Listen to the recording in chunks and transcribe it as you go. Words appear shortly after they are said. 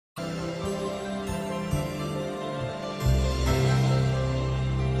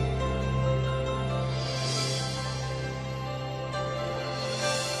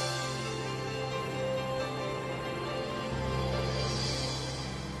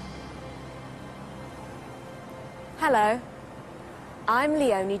Hello, I'm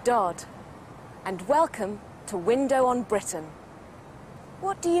Leonie Dodd, and welcome to Window on Britain.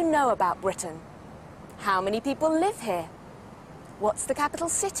 What do you know about Britain? How many people live here? What's the capital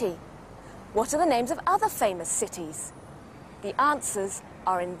city? What are the names of other famous cities? The answers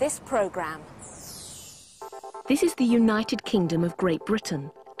are in this programme. This is the United Kingdom of Great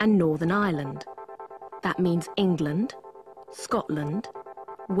Britain and Northern Ireland. That means England, Scotland,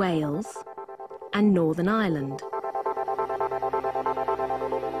 Wales and Northern Ireland.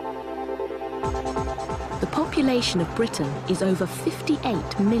 The population of Britain is over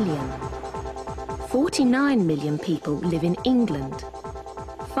 58 million. 49 million people live in England,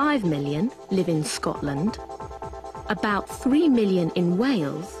 5 million live in Scotland, about 3 million in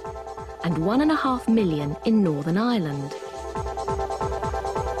Wales and 1.5 million in Northern Ireland.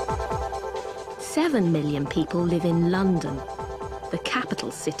 7 million people live in London, the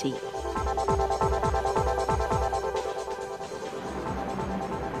capital city.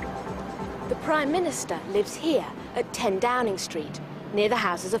 The Prime Minister lives here at 10 Downing Street, near the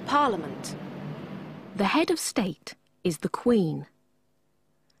Houses of Parliament. The head of state is the Queen.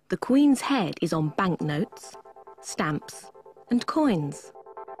 The Queen's head is on banknotes, stamps and coins.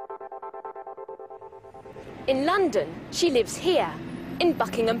 In London, she lives here, in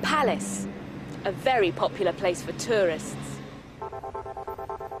Buckingham Palace, a very popular place for tourists.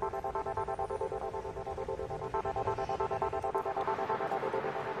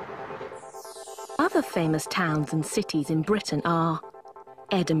 Other famous towns and cities in Britain are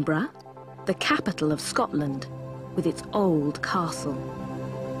Edinburgh, the capital of Scotland, with its old castle.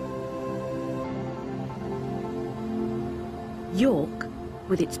 York,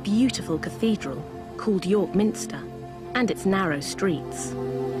 with its beautiful cathedral, called York Minster, and its narrow streets.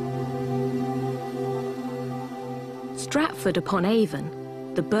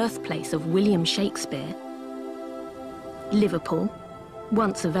 Stratford-upon-Avon, the birthplace of William Shakespeare. Liverpool,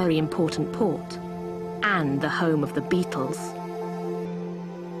 once a very important port, and the home of the Beatles.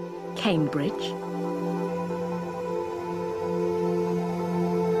 Cambridge.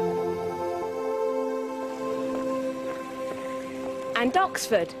 And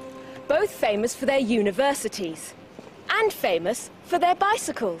Oxford, both famous for their universities and famous for their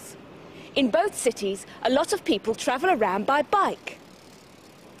bicycles. In both cities, a lot of people travel around by bike.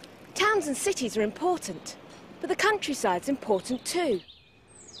 Towns and cities are important, but the countryside's important too.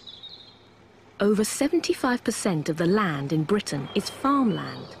 Over 75% of the land in Britain is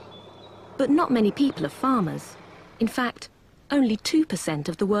farmland. But not many people are farmers. In fact, only 2%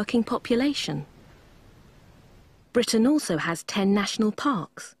 of the working population. Britain also has 10 national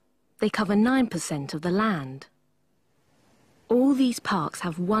parks. They cover 9% of the land. All these parks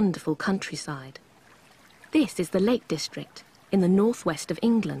have wonderful countryside. This is the Lake District in the northwest of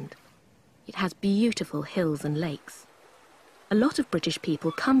England. It has beautiful hills and lakes. A lot of British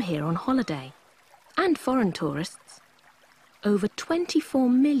people come here on holiday, and foreign tourists. Over 24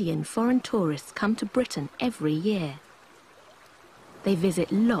 million foreign tourists come to Britain every year. They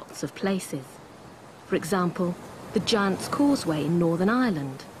visit lots of places. For example, the Giant's Causeway in Northern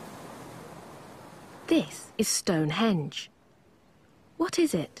Ireland. This is Stonehenge. What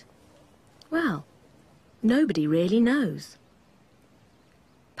is it? Well, nobody really knows.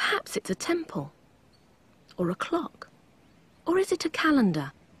 Perhaps it's a temple, or a clock, or is it a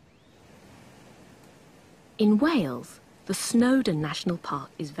calendar? In Wales, the Snowdon National Park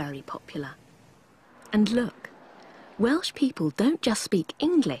is very popular. And look, Welsh people don't just speak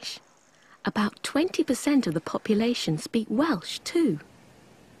English. About 20% of the population speak Welsh too.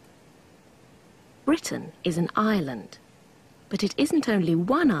 Britain is an island, but it isn't only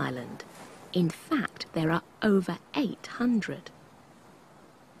one island. In fact, there are over 800.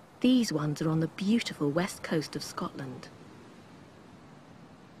 These ones are on the beautiful west coast of Scotland.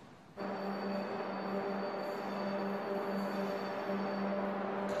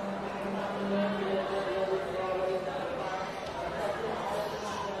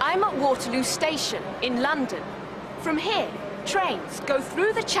 I'm at Waterloo Station in London. From here, trains go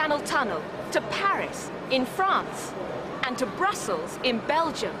through the Channel Tunnel to Paris in France and to Brussels in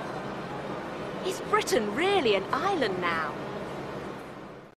Belgium. Is Britain really an island now?